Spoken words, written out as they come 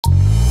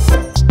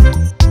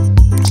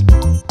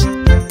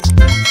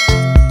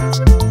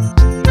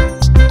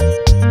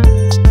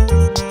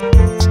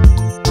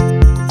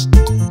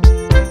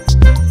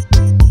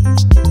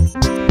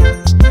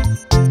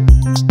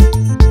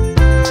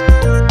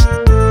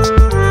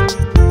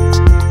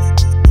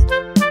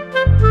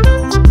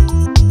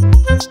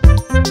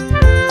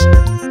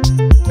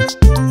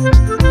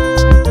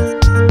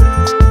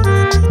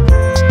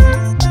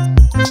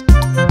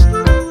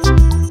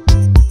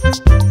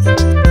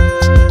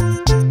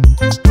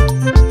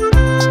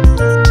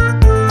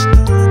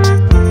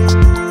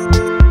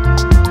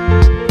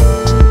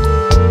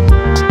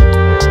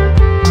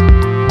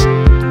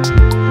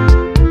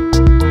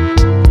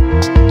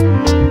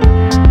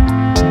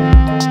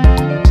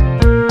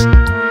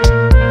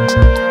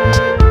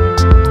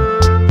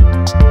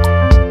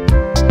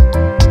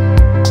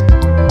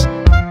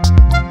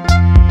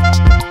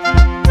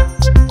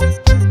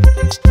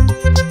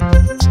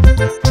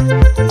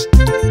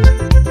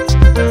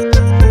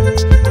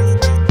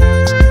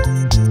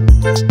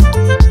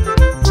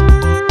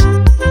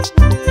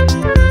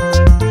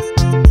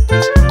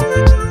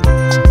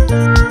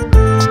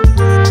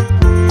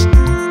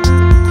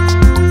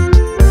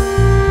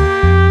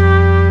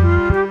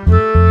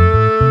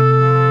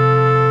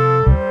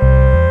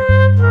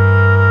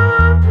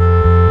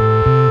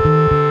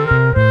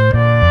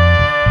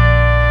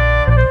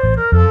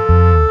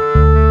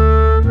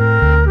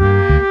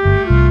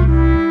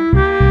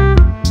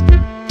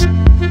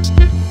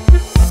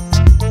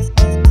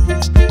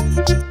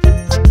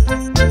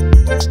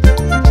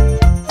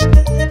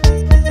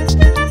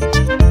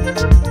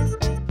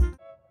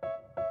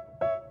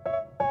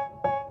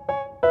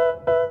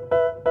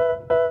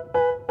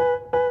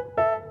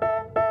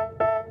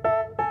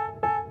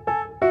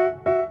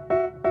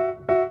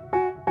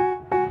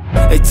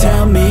They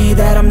tell me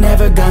that I'm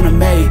never gonna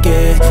make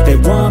it. They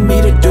want me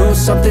to do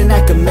something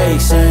that could make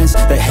sense.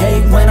 They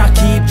hate when I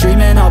keep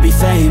dreaming I'll be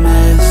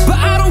famous, but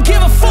I don't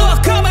give a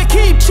fuck, I'ma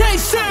keep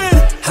chasing.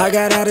 I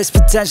got all this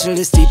potential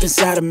that's deep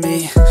inside of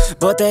me,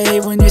 but they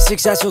hate when you're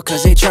successful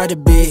cause they try to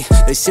be.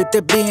 They sit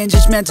there being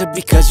judgmental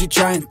because you're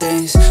trying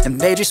things, and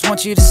they just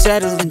want you to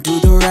settle and do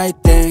the right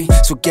thing.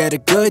 So get a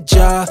good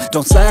job,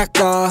 don't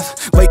slack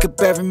off. Wake up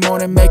every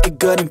morning, make a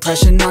good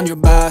impression on your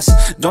boss.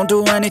 Don't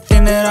do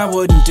anything that I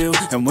wouldn't do,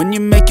 and when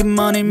you're making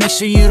money, make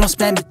sure you don't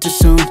spend it too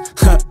soon.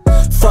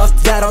 Fuck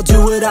that, I'll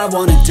do what I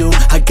wanna do.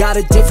 I got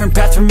a different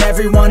path from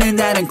everyone, and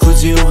that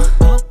includes you.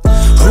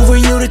 Who are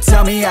you to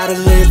tell me how to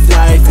live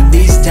life? In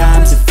these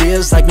times it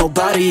feels like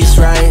nobody is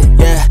right,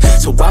 yeah.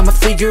 So I'ma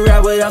figure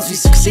out what else we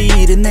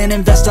succeed, and then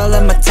invest all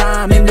of my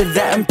time into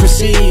that and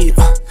proceed.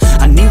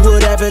 I need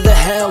whatever the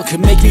hell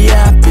could make me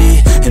happy,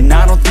 and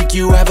I don't think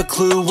you have a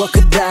clue what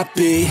could that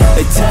be.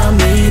 They tell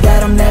me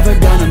that I'm never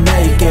gonna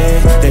make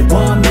it. They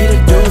want me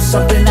to do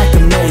something that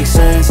could make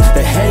sense.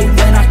 They hate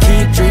when I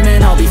keep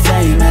dreaming I'll be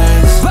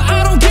famous, but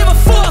I don't give a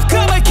fuck,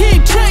 I'ma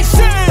keep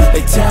chasing.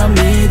 They tell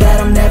me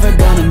that I'm never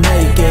gonna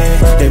make it.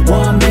 They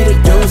want me to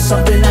do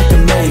something that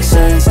can make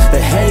sense.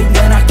 They hate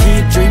when I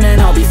keep dreaming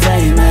I'll be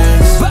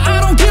famous, but I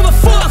don't give a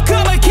fuck,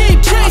 I'ma keep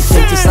chasing. I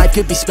think this life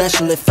could be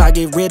special if I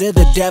get rid of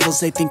the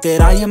devils. They think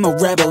that I am a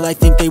rebel, I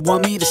think they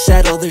want me to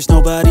settle. There's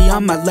nobody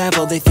on my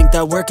level. They think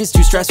that work is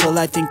too stressful,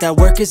 I think that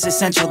work is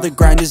essential. The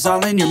grind is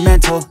all in your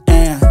mental,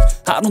 and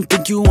I don't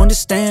think you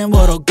understand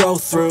what I'll go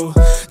through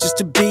just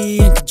to be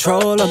in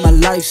control of my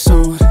life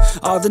soon.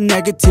 All the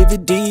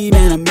negativity,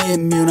 man, I'm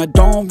immune. I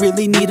don't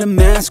really need a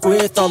mask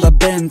with all I've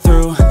been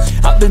through.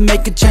 I've been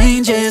making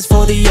changes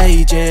for the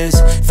ages.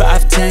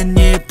 5-10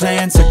 year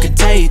plans are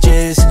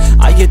contagious.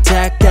 I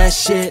attack that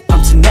shit,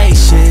 I'm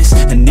tenacious.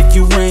 And if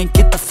you ain't,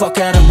 get the fuck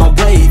out of my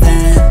way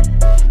then.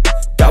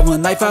 Got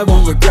one life, I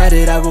won't regret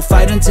it. I will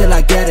fight until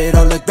I get it.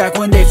 I'll look back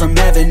one day from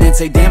heaven and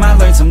say, damn, I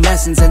learned some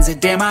lessons. And say,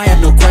 damn, I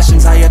have no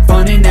questions. I had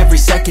fun in every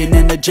second,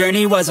 and the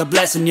journey was a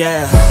blessing,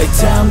 yeah. They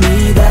tell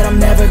me that I'm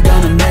never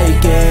gonna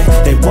make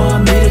it. They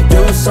want me to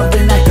do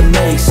something that can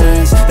make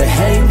sense. They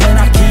hate when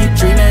I keep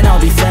dreaming I'll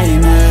be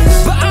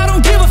famous, but I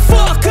don't give a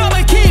fuck,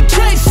 I'ma keep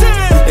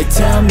chasing. They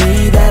tell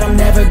me that I'm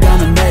never